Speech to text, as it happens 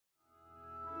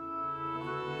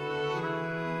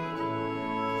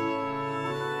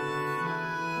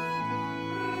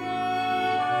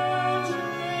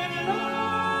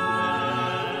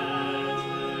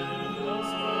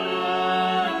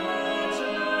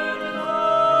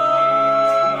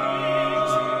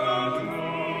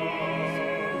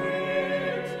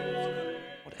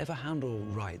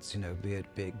writes, you know, be it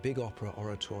big opera,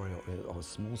 oratorio, or a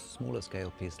smaller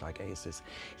scale piece like Acis,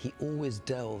 he always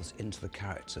delves into the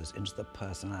characters, into the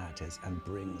personalities, and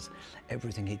brings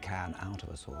everything he can out of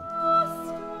us all.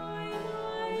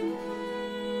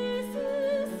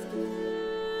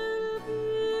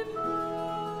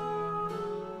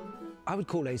 I would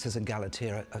call Acis and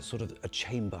Galatea a sort of a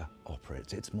chamber opera.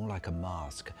 It's more like a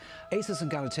masque. Acis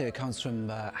and Galatea comes from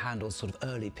Handel's sort of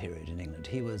early period in England.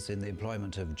 He was in the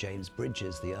employment of James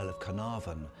Bridges, the Earl of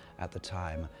Carnarvon at the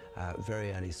time,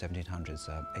 very early 1700s.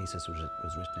 Acis was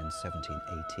written in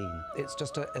 1718. It's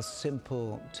just a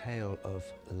simple tale of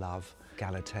love.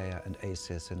 Galatea and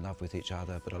Acis in love with each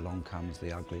other, but along comes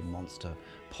the ugly monster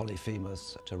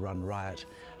Polyphemus to run riot.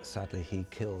 Sadly, he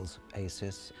kills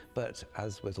Acis, but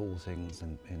as with all things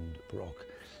in Baroque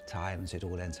times, it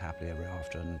all ends happily ever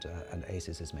after, and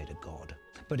Acis is made a god.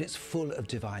 But it's full of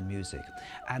divine music.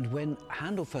 And when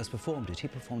Handel first performed it, he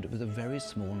performed it with a very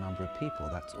small number of people.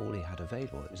 That's all he had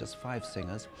available. It was just 5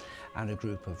 singers and a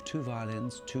group of 2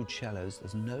 violins, 2 cellos.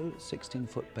 There's no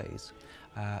 16-foot bass,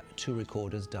 2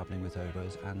 recorders doubling with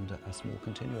oboes, and a small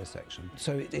continuous section.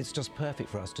 So it's just perfect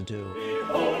for us to do.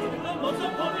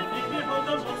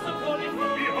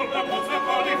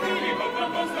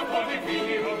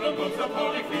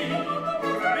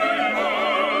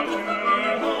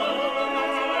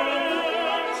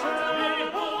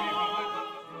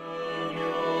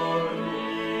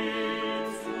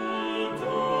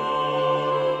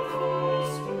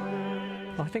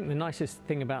 I think the nicest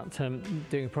thing about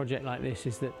doing a project like this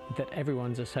is that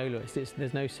everyone's a soloist.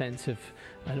 There's no sense of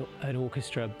an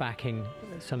orchestra backing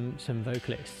some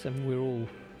vocalists, and we're all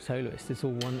soloists. It's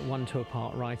all one to a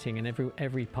part writing, and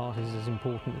every part is as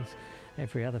important as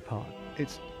every other part.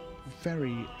 It's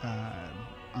very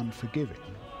unforgiving,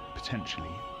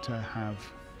 potentially, to have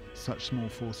such small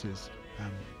forces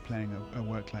playing a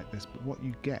work like this, but what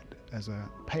you get as a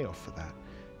payoff for that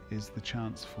is the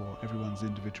chance for everyone's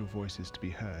individual voices to be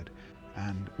heard.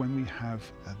 And when we have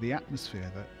the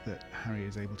atmosphere that Harry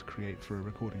is able to create for a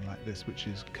recording like this, which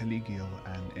is collegial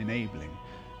and enabling,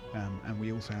 and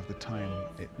we also have the time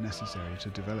necessary to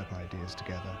develop ideas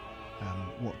together,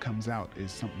 what comes out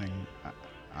is something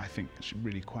I think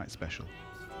really quite special.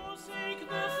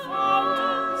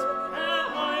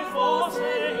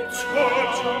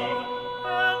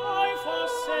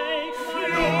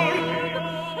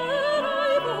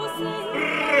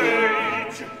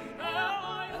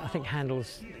 I think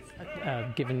Handel's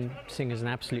given singers an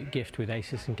absolute gift with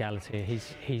Acis and Galatea.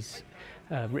 He's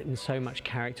written so much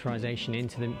characterization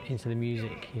into the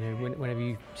music. You know, whenever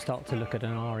you start to look at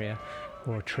an aria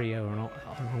or a trio or an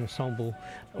ensemble,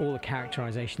 all the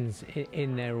characterizations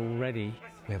in there already.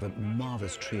 We have a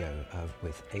marvellous trio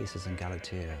with Acis and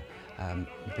Galatea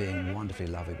being wonderfully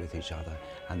lovely with each other,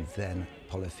 and then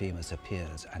Polyphemus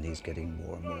appears and he's getting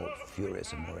more and more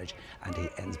furious and more rage, and he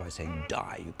ends by saying,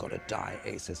 "Die, you've got to die,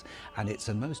 Acis." And it's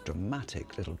a most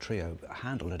dramatic little trio,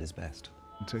 Handel at his best.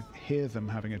 To hear them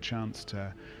having a chance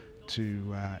to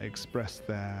express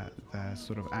their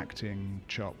sort of acting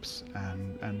chops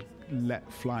and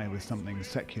let fly with something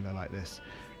secular like this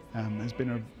has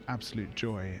been an absolute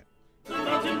joy. The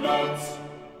mountain notes,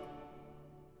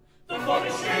 the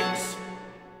forest shakes,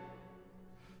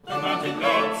 the mountain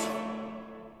notes,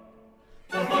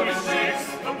 the forest shakes,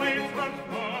 the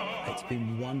wavefront bar. It's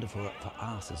been wonderful for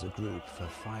us as a group, for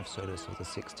 5 soloists of the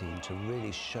 16, to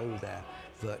really show their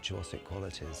virtuosic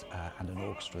qualities, and an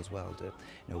orchestra as well, to, you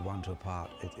know, one to a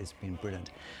part. It's been brilliant.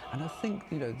 And I think,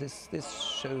 you know, this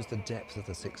shows the depth of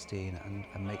the 16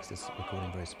 and makes this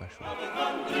recording very special. The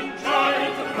thundering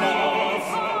giant of Rome.